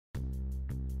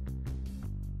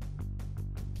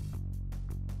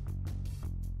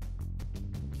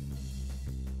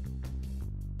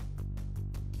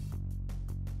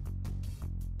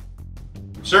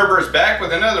Cerberus back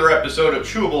with another episode of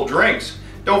Chewable Drinks.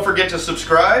 Don't forget to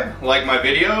subscribe, like my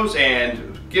videos,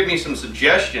 and give me some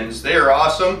suggestions. They are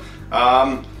awesome.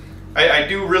 I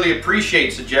do really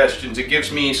appreciate suggestions. It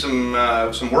gives me some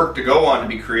work to go on to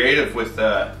be creative with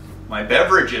my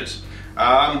beverages.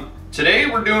 Today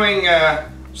we're doing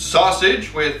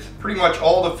sausage with pretty much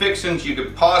all the fixings you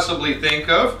could possibly think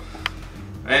of.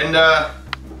 And I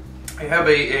have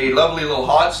a lovely little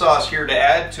hot sauce here to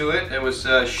add to it. It was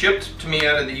shipped to me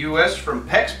out of the US from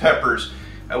Pex Peppers.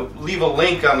 I'll leave a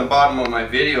link on the bottom of my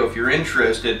video if you're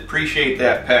interested. Appreciate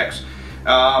that, Pex.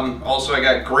 Also, I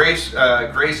got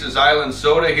Grace's Island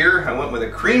Soda here. I went with a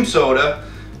cream soda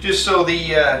just so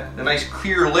the nice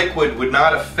clear liquid would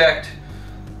not affect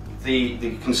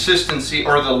the consistency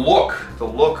or the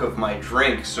look of my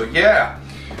drink. So yeah,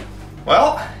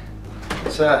 well,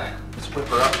 let's whip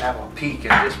her up and have a peek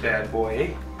at this bad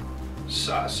boy, eh?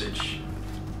 Sausage.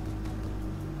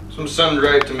 Some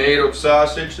sun-dried tomato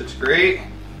sausage, that's great.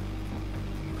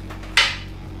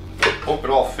 Hope it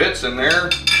all fits in there.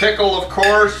 Pickle, of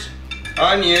course.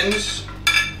 Onions.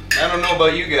 I don't know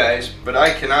about you guys, but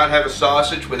I cannot have a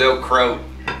sausage without kraut.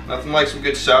 Nothing like some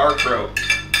good sauerkraut.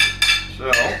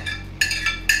 So,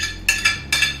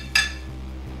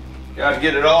 gotta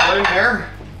get it all in there.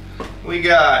 We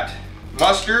got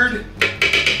mustard,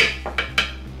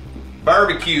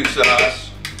 barbecue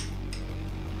sauce.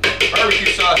 Barbecue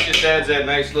sauce just adds that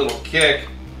nice little kick.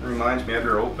 Reminds me, I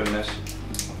better open this.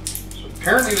 So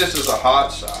apparently this is a hot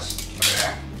sauce.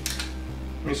 Okay.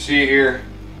 Let me see here.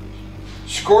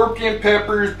 Scorpion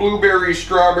peppers, blueberries,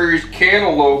 strawberries,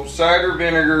 cantaloupe, cider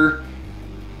vinegar.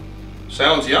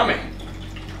 Sounds yummy.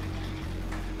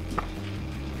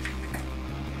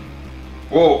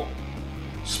 Whoa,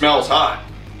 smells hot.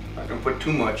 Not gonna put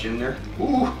too much in there.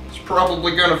 Ooh, it's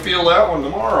probably gonna feel that one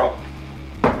tomorrow.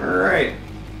 All right,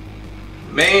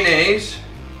 mayonnaise,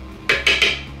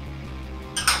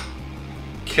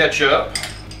 ketchup,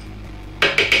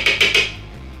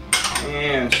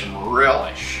 and some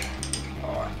relish.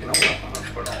 Oh, you know what? I'm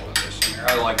gonna put all of this in here.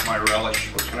 I like my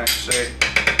relish. What can I say?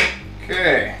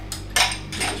 Okay,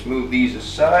 just move these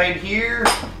aside here.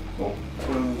 Oh, put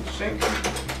them in the sink.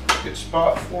 Good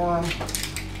spot for them.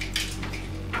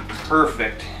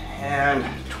 Perfect. And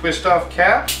twist off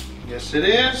cap. Yes, it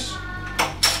is.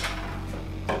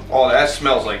 Oh, that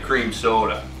smells like cream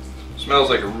soda.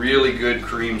 Smells like a really good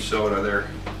cream soda there.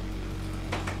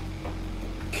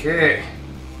 Okay.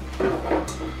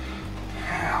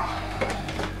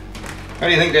 How do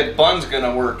you think that bun's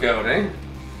gonna work out, eh?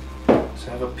 Let's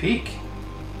have a peek.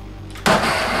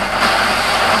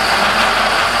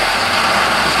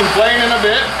 It's complaining a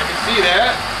bit. I can see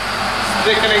that. It's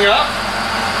thickening up.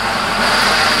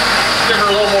 Give her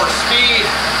a little more speed.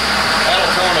 That'll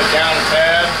tone it down a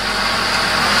tad.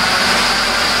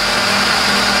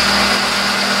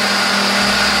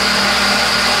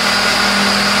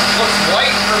 Looks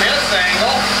white from this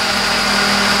angle.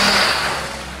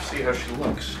 See how she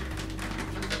looks.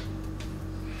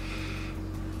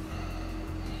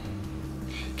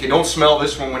 Okay, don't smell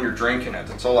this one when you're drinking it.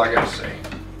 That's all I gotta say.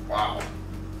 Wow.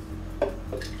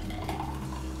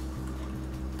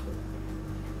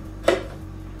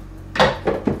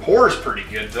 Pours pretty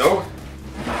good though.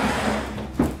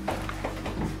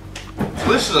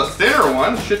 So this is a thinner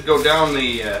one. Should go down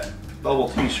the bubble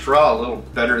tea straw a little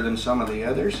better than some of the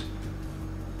others.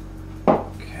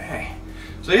 Okay.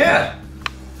 So yeah,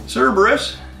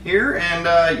 Cerberus here, and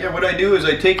yeah, what I do is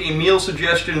I take a meal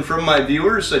suggestion from my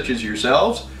viewers, such as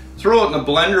yourselves, throw it in the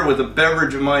blender with a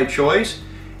beverage of my choice,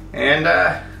 and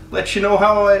let you know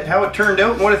how it turned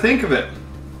out and what I think of it.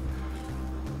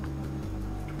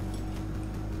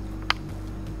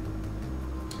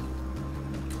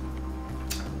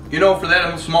 You know, for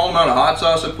that small amount of hot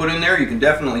sauce I put in there, you can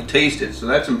definitely taste it, so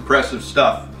that's impressive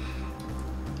stuff.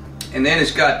 And then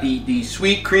it's got the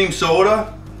sweet cream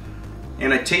soda,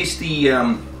 and I taste the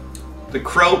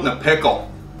kraut and the pickle.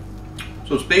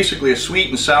 So it's basically a sweet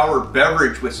and sour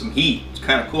beverage with some heat. It's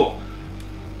kind of cool.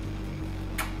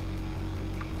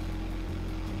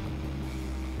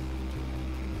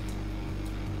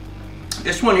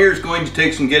 This one here is going to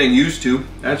take some getting used to,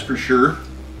 that's for sure.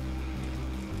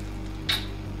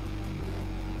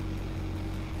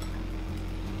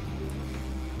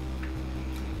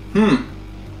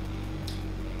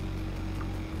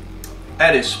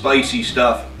 That is spicy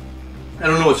stuff. I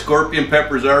don't know what scorpion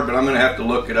peppers are, but I'm going to have to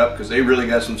look it up because they really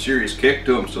got some serious kick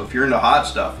to them. So if you're into hot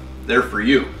stuff, they're for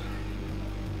you.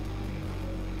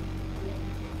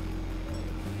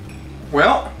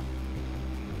 Well,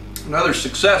 another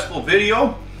successful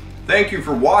video. Thank you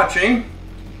for watching.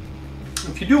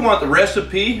 If you do want the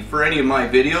recipe for any of my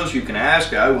videos, you can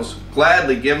ask. I will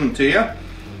gladly give them to you,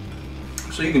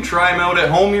 so you can try them out at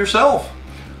home yourself.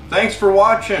 Thanks for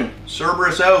watching.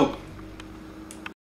 Cerberus out.